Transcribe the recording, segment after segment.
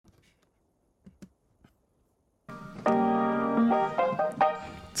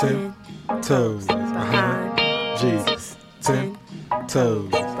10 toes behind Jesus. 10 toes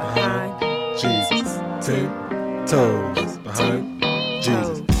behind Jesus. 10 toes behind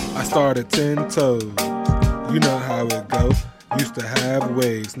Jesus. I started 10 toes. You know how it go. Used to have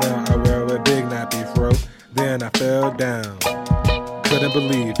waves, now I wear a big nappy fro. Then I fell down. Couldn't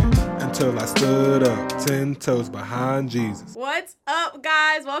believe it until I stood up 10 toes behind Jesus. What's up,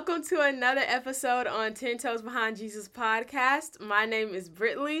 guys? Welcome to another episode on 10 Toes Behind Jesus podcast. My name is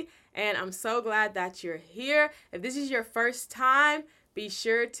Brittany, and I'm so glad that you're here. If this is your first time, be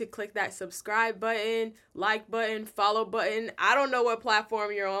sure to click that subscribe button, like button, follow button. I don't know what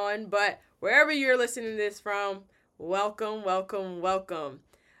platform you're on, but wherever you're listening to this from, welcome, welcome, welcome.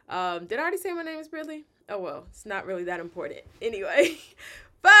 Did I already say my name is Brittany? Oh, well, it's not really that important. Anyway,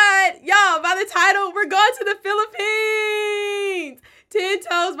 but y'all, by the title, we're going to the Philippines. 10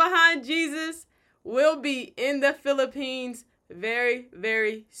 Toes Behind Jesus will be in the Philippines very,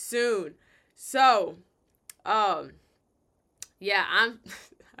 very soon. So, yeah,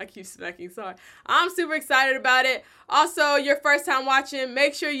 I keep smacking, sorry. I'm super excited about it. Also, your first time watching,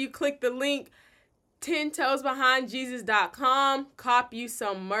 make sure you click the link, 10toesbehindjesus.com, cop you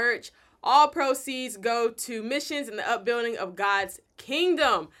some merch. All proceeds go to missions and the upbuilding of God's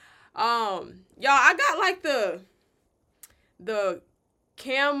kingdom. Y'all, I got like the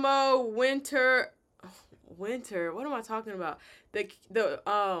camo winter, what am I talking about? The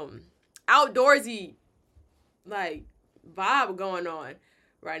outdoorsy like vibe going on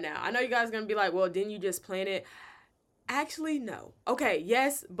right now. I know you guys are gonna be like, well, didn't you just plan it? Actually, no. Okay,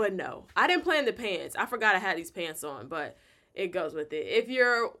 yes, but no. I didn't plan the pants. I forgot I had these pants on, but it goes with it. If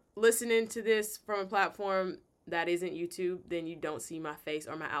you're listening to this from a platform that isn't YouTube, then you don't see my face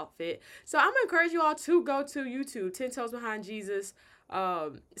or my outfit. So I'm gonna encourage you all to go to YouTube, 10 Toes Behind Jesus,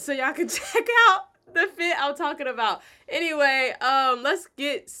 so y'all can check out the fit I'm talking about. Anyway, let's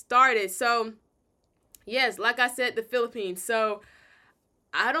get started. So, yes, like I said, the Philippines. So,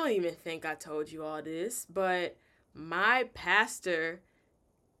 I don't even think I told you all this, but my pastor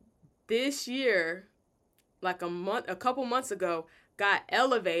this year, like a couple months ago, got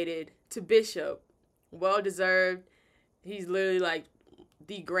elevated to bishop. Well deserved. He's literally like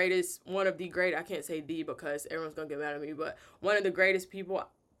the greatest, one of the great, I can't say the because everyone's gonna get mad at me, but one of the greatest people,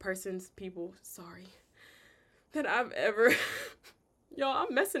 that I've ever, y'all,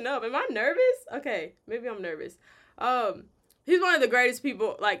 I'm messing up. Am I nervous? Okay, maybe I'm nervous. He's one of the greatest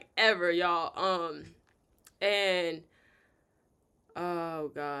people like ever, y'all. And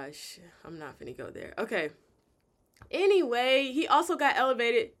oh gosh, I'm not finna go there. Okay. Anyway, he also got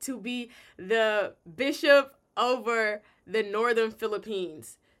elevated to be the bishop over the northern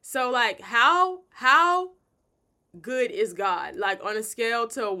Philippines. So, like, how good is God? Like, on a scale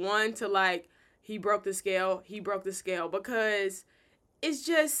to 1 to, like, he broke the scale. Because it's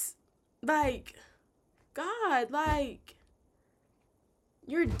just, like, God, like,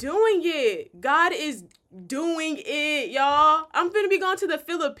 you're doing it. God is doing it, y'all. I'm finna be going to the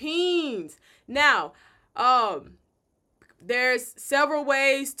Philippines. Now, there's several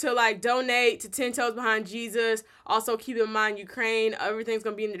ways to like donate to 10 Toes Behind Jesus. Also keep in mind Ukraine, everything's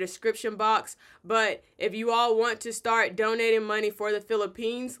going to be in the description box. But if you all want to start donating money for the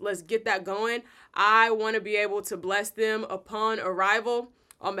Philippines, let's get that going. I want to be able to bless them upon arrival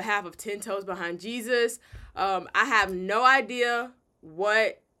on behalf of 10 Toes Behind Jesus. I have no idea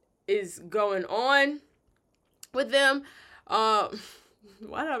what is going on with them. Why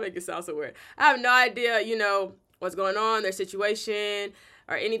did I make it sound so weird? I have no idea, what's going on, their situation,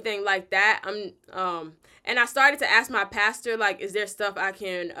 or anything like that. And I started to ask my pastor, like, is there stuff I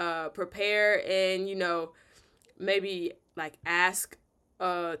can prepare and, maybe like ask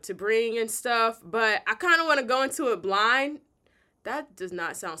to bring and stuff. But I kind of want to go into it blind. That does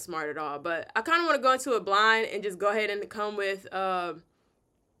not sound smart at all. But I kind of want to go into it blind and just go ahead and come with a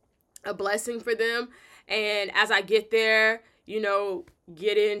blessing for them. And as I get there,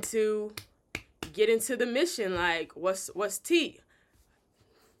 get into the mission, like what's tea.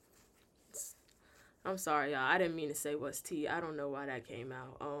 I'm sorry, y'all. I didn't mean to say what's tea. I don't know why that came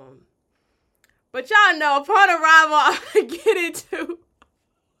out. But y'all know upon arrival, I'm gonna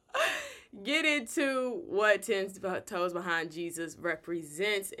get into what 10 Toes Behind Jesus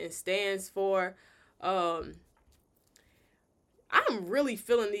represents and stands for. I'm really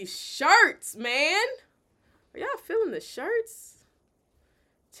feeling these shirts, man. Are y'all feeling the shirts?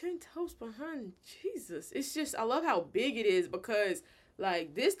 10 Toes Behind Jesus. It's just, I love how big it is because,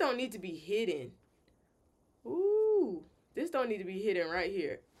 like, this don't need to be hidden. Ooh, this don't need to be hidden right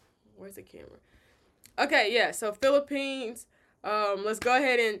here. Where's the camera? Okay, yeah, so Philippines. Let's go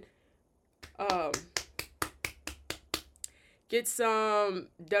ahead and get some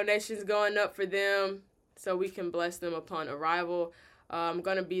donations going up for them so we can bless them upon arrival. I'm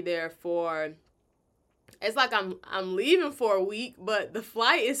going to be there for, it's like I'm leaving for a week, but the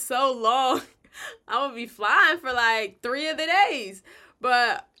flight is so long. I'm going to be flying for like 3 of the days.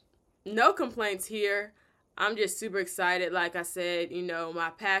 But no complaints here. I'm just super excited. Like I said, you know, my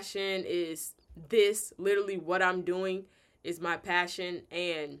passion is this. Literally what I'm doing is my passion.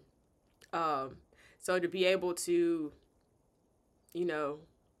 And so to be able to, you know,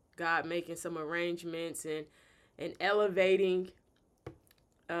 God making some arrangements and elevating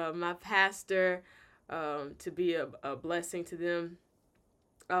my pastor to be a blessing to them.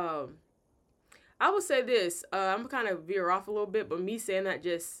 I would say this. I'm kind of veer off a little bit, but me saying that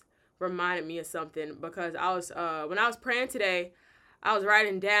just reminded me of something, because I was when I was praying today, I was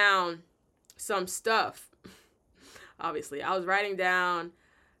writing down some stuff. Obviously, I was writing down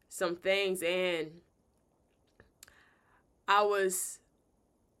some things, and I was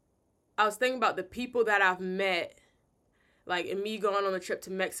thinking about the people that I've met, like in me going on a trip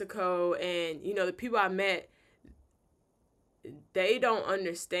to Mexico, and you know, the people I met, they don't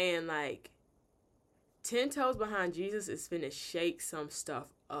understand, like 10 Toes Behind Jesus is finna shake some stuff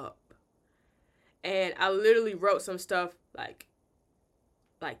up. And I literally wrote some stuff like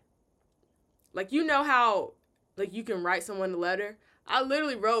you know how like you can write someone a letter? I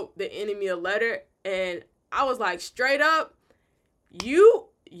literally wrote the enemy a letter, and I was like, straight up, you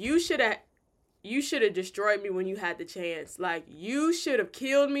should have destroyed me when you had the chance. Like, you should have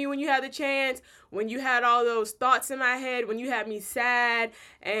killed me when you had the chance, when you had all those thoughts in my head, when you had me sad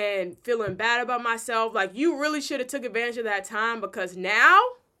and feeling bad about myself. Like, you really should have took advantage of that time, because now,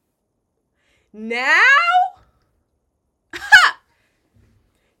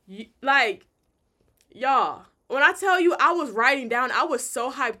 like, y'all, when I tell you I was writing down, I was so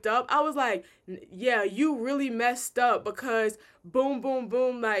hyped up. I was like, yeah, you really messed up, because boom, boom,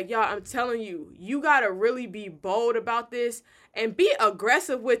 boom. Like, y'all, I'm telling you, you got to really be bold about this and be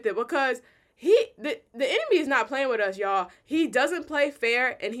aggressive with it, because the enemy is not playing with us, y'all. He doesn't play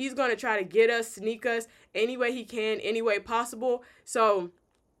fair, and he's going to try to get us, sneak us any way he can, any way possible. So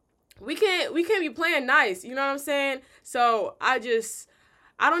we can't be playing nice. You know what I'm saying? So I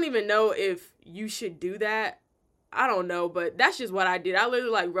don't even know if you should do that. I don't know, but that's just what I did. I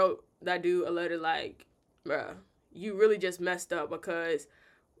literally like wrote that dude a letter like, bruh, you really just messed up, because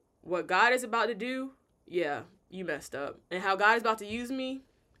what God is about to do, yeah, you messed up. And how God is about to use me,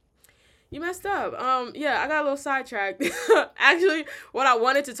 you messed up. Yeah, I got a little sidetracked. Actually, what I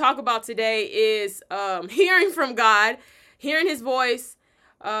wanted to talk about today is hearing from God, hearing his voice,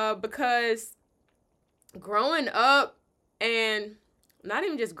 because growing up, and not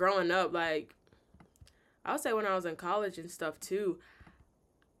even just growing up, like, I would say when I was in college and stuff too,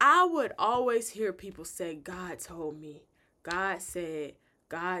 I would always hear people say, God told me, God said,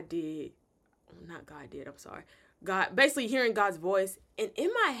 God did. Not God did, I'm sorry. God, basically hearing God's voice. And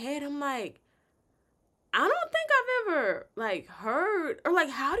in my head, I'm like, I don't think I've ever like heard, or like,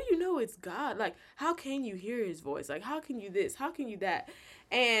 how do you know it's God? Like, how can you hear his voice? Like, how can you this? How can you that?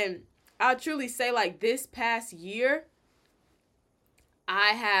 And I'll truly say, like, this past year, I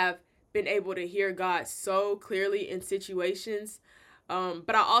have been able to hear God so clearly in situations.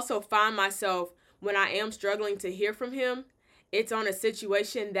 But I also find myself, when I am struggling to hear from him, it's on a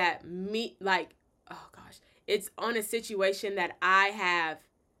situation that it's on a situation that I have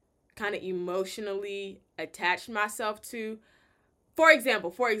kind of emotionally attached myself to. For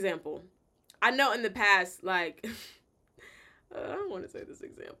example, I know in the past, like, I don't want to say this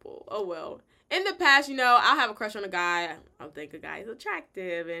example. Oh, well. In the past, you know, I'll have a crush on a guy. I'll think a guy is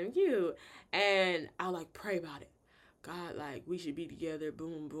attractive and cute. And I'll, like, pray about it. God, like, we should be together.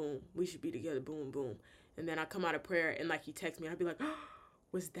 Boom, boom. We should be together. Boom, boom. And then I come out of prayer and, like, he texts me. I'll be like, oh,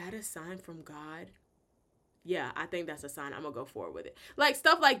 was that a sign from God? Yeah, I think that's a sign. I'm going to go forward with it. Like,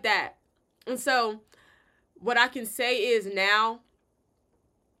 stuff like that. And so what I can say is now,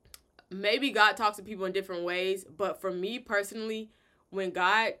 maybe God talks to people in different ways. But for me personally, when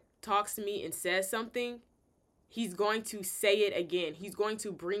God talks to me and says something, he's going to say it again. He's going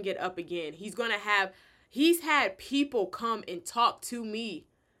to bring it up again. He's had people come and talk to me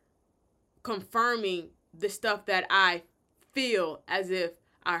confirming the stuff that I feel as if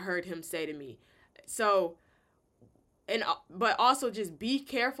I heard him say to me. So, but also just be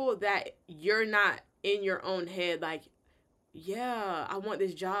careful that you're not in your own head like, yeah, I want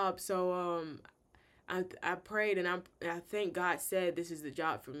this job, so I prayed and I think God said this is the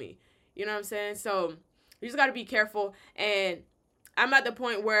job for me. You know what I'm saying? So you just got to be careful. And I'm at the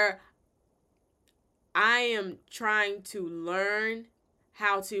point where I am trying to learn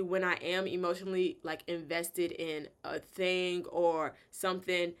how to, when I am emotionally like invested in a thing or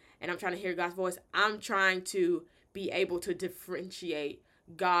something and I'm trying to hear God's voice, I'm trying to be able to differentiate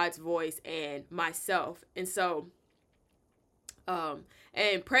God's voice and myself. And so,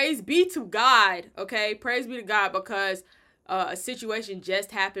 and praise be to God, okay? Praise be to God, because a situation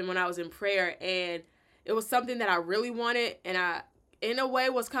just happened when I was in prayer, and it was something that I really wanted, and I, in a way,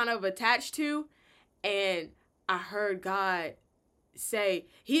 was kind of attached to, and I heard God say,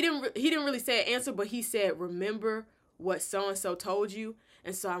 he didn't really say an answer, but he said, remember what so-and-so told you.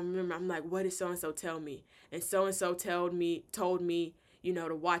 And so I remember, I'm like, what did so-and-so tell me? And so-and-so told me, you know,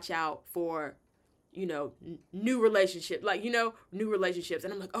 to watch out for, you know, new relationship, like, you know, new relationships.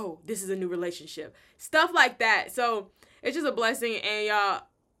 And I'm like, oh, this is a new relationship, stuff like that. So it's just a blessing. And y'all,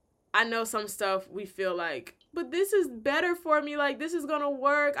 I know some stuff we feel like, but this is better for me. Like, this is going to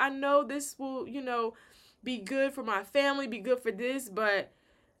work. I know this will, you know, be good for my family, be good for this. But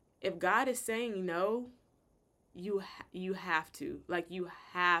if God is saying no, you have to, like, you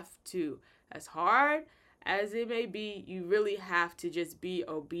have to, as hard as it may be, you really have to just be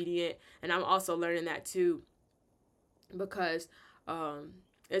obedient. And I'm also learning that too, because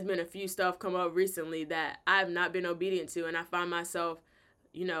there's been a few stuff come up recently that I've not been obedient to, and I find myself,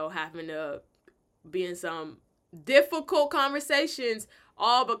 you know, having to be in some difficult conversations,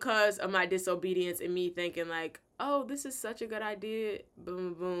 all because of my disobedience and me thinking like, oh, this is such a good idea,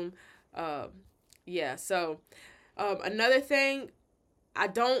 boom, boom. Yeah, so another thing,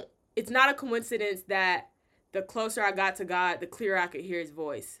 it's not a coincidence that the closer I got to God, the clearer I could hear his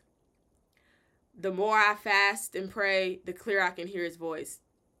voice. The more I fast and pray, the clearer I can hear his voice.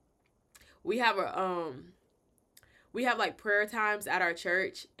 We have like prayer times at our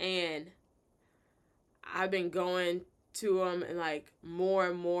church, and I've been going to them and like more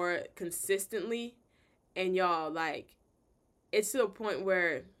and more consistently. And y'all, like, it's to a point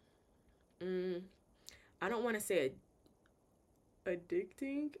where I don't want to say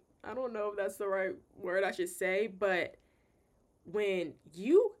addicting. I don't know if that's the right word I should say, but when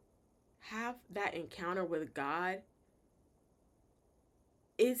you have that encounter with God,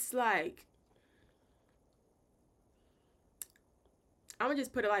 it's like, I'm gonna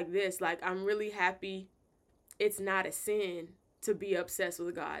just put it like this, like, I'm really happy it's not a sin to be obsessed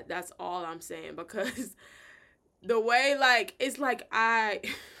with God. That's all I'm saying, because the way, like, it's like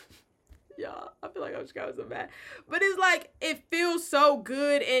y'all, I feel like I'm just so bad. But it's like, it feels so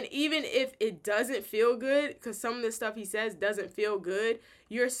good. And even if it doesn't feel good, because some of the stuff he says doesn't feel good,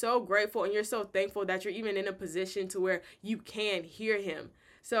 you're so grateful and you're so thankful that you're even in a position to where you can hear him.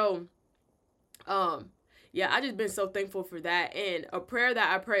 So, yeah, I just been so thankful for that. And a prayer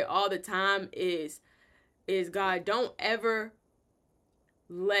that I pray all the time is God, don't ever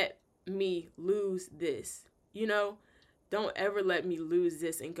let me lose this, you know? Don't ever let me lose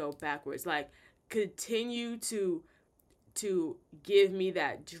this and go backwards. Like, continue to give me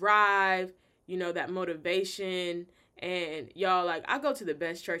that drive, you know, that motivation. And y'all, like, I go to the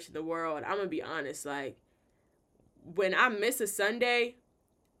best church in the world. I'm gonna be honest. Like, when I miss a Sunday,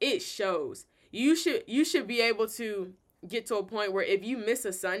 it shows. You should be able to get to a point where if you miss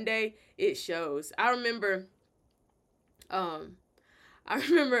a Sunday, it shows. I remember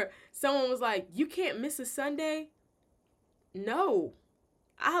someone was like, you can't miss a Sunday. No,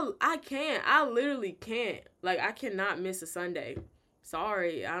 I can't. I literally can't. Like, I cannot miss a Sunday.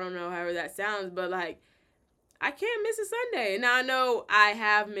 Sorry, I don't know however that sounds, but like, I can't miss a Sunday. Now, I know I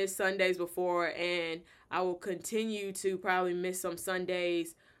have missed Sundays before, and I will continue to probably miss some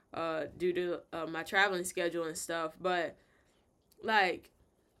Sundays due to my traveling schedule and stuff. But like,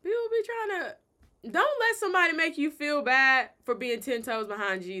 people be trying to, don't let somebody make you feel bad for being 10 toes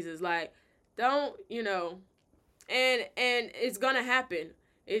behind Jesus. Like, don't, you know. And it's going to happen.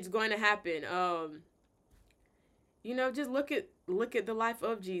 It's going to happen. You know, just look at the life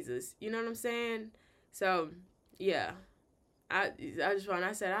of Jesus. You know what I'm saying? So, yeah. I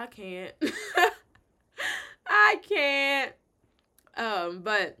said, I can't. I can't.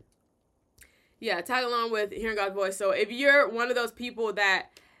 But, yeah, tag along with hearing God's voice. So, if you're one of those people that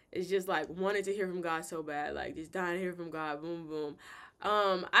is just, like, wanting to hear from God so bad, like, just dying to hear from God, boom, boom.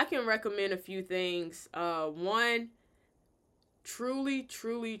 I can recommend a few things. One, truly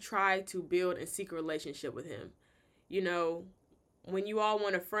try to build and seek a relationship with him. You know, when you all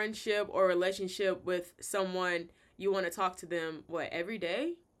want a friendship or a relationship with someone, you want to talk to them, every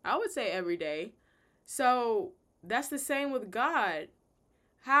day? I would say every day. So that's the same with God.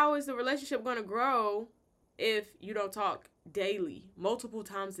 How is the relationship going to grow if you don't talk daily, multiple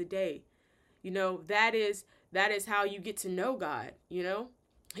times a day? You know, that is how you get to know God, you know?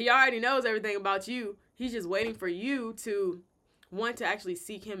 He already knows everything about you. He's just waiting for you to want to actually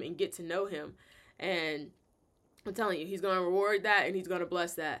seek him and get to know him. And I'm telling you, he's going to reward that and he's going to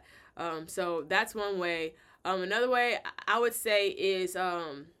bless that. So that's one way. Another way I would say is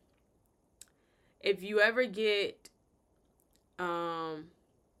if you ever get, not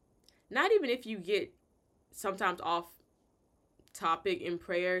even if you get sometimes off topic in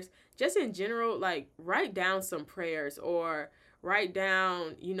prayers, just in general, like write down some prayers or write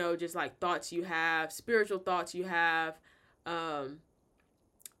down, you know, just like thoughts you have, spiritual thoughts you have.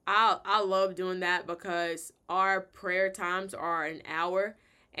 I love doing that because our prayer times are an hour,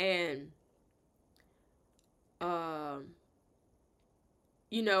 and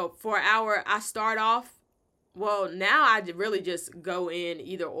you know, for an hour I start off, well, now I really just go in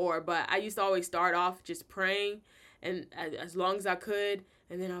either or, but I used to always start off just praying and as long as I could,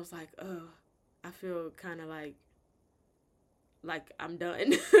 and then I was like, oh, I feel kind of like I'm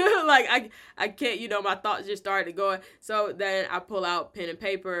done. Like I can't, you know, my thoughts just started going. So then I pull out pen and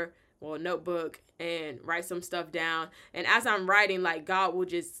paper or notebook and write some stuff down. And as I'm writing, like God will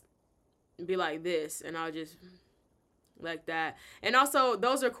just be like this, and I'll just like that. And also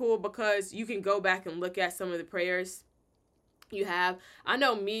those are cool because you can go back and look at some of the prayers you have. I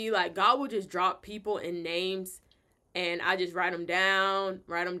know me, like God will just drop people and names, and I just write them down.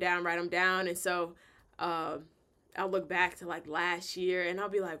 And so, I'll look back to like last year and I'll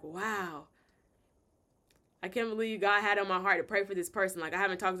be like, wow, I can't believe God had on my heart to pray for this person. Like I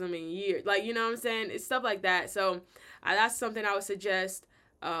haven't talked to them in years. Like, you know what I'm saying? It's stuff like that. So that's something I would suggest.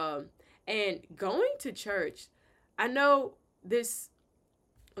 And going to church, I know this,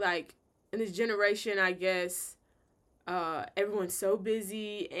 like in this generation, I guess, everyone's so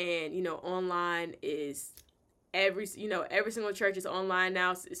busy, and, you know, online is every single church is online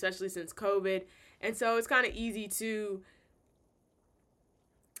now, especially since COVID. And so it's kind of easy to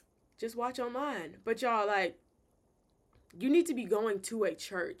just watch online. But y'all, like, you need to be going to a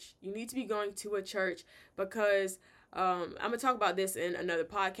church. You need to be going to a church because I'm going to talk about this in another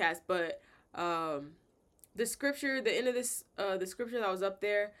podcast. But the scripture, the end of this, the scripture that was up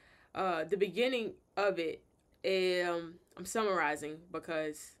there, the beginning of it, I'm summarizing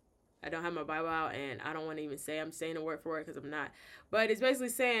because I don't have my Bible out and I don't want to even say I'm saying a word for word because I'm not. But it's basically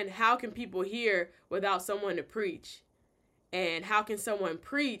saying, how can people hear without someone to preach? And how can someone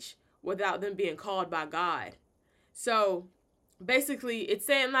preach without them being called by God? So basically it's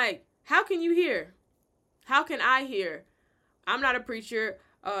saying, like, how can you hear? How can I hear? I'm not a preacher.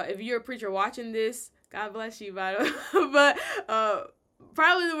 If you're a preacher watching this, God bless you, by the way. But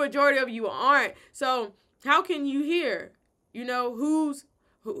probably the majority of you aren't. So how can you hear? You know, who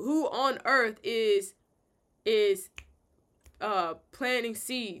on earth is planting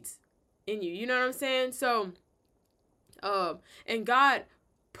seeds in you? You know what I'm saying? So, and God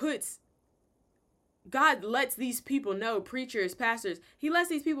lets these people know, preachers, pastors, he lets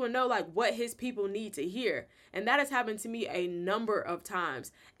these people know, like, what his people need to hear. And that has happened to me a number of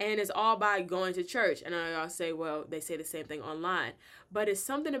times. And it's all by going to church. And I'll say, well, they say the same thing online. But it's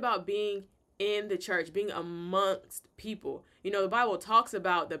something about being in the church, being amongst people. You know, the Bible talks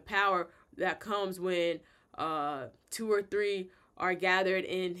about the power that comes when 2 or 3 are gathered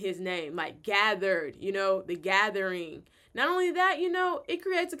in his name. Like, gathered, you know, the gathering. Not only that, you know, it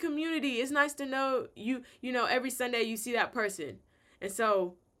creates a community. It's nice to know you know, every Sunday you see that person. And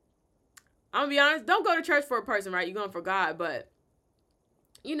so, I'm going to be honest, don't go to church for a person, right? You're going for God. But,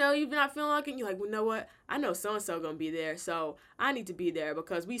 you know, you're not feeling like it. You're like, well, you know what? I know so-and-so going to be there. So, I need to be there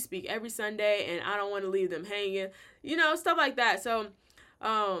because we speak every Sunday and I don't want to leave them hanging. You know, stuff like that. So,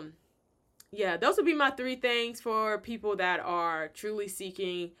 yeah, those would be my 3 things for people that are truly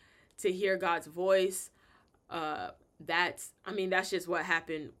seeking to hear God's voice. That's just what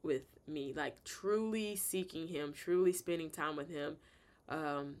happened with me, like truly seeking him, truly spending time with him.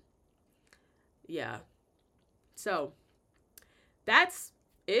 Yeah. So that's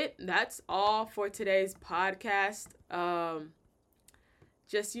it. That's all for today's podcast.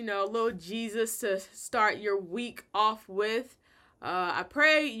 Just, you know, a little Jesus to start your week off with. I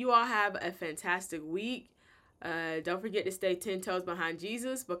pray you all have a fantastic week. Don't forget to stay 10 toes behind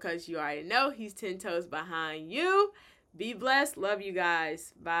Jesus because you already know he's 10 toes behind you. Be blessed. Love you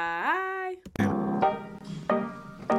guys. Bye.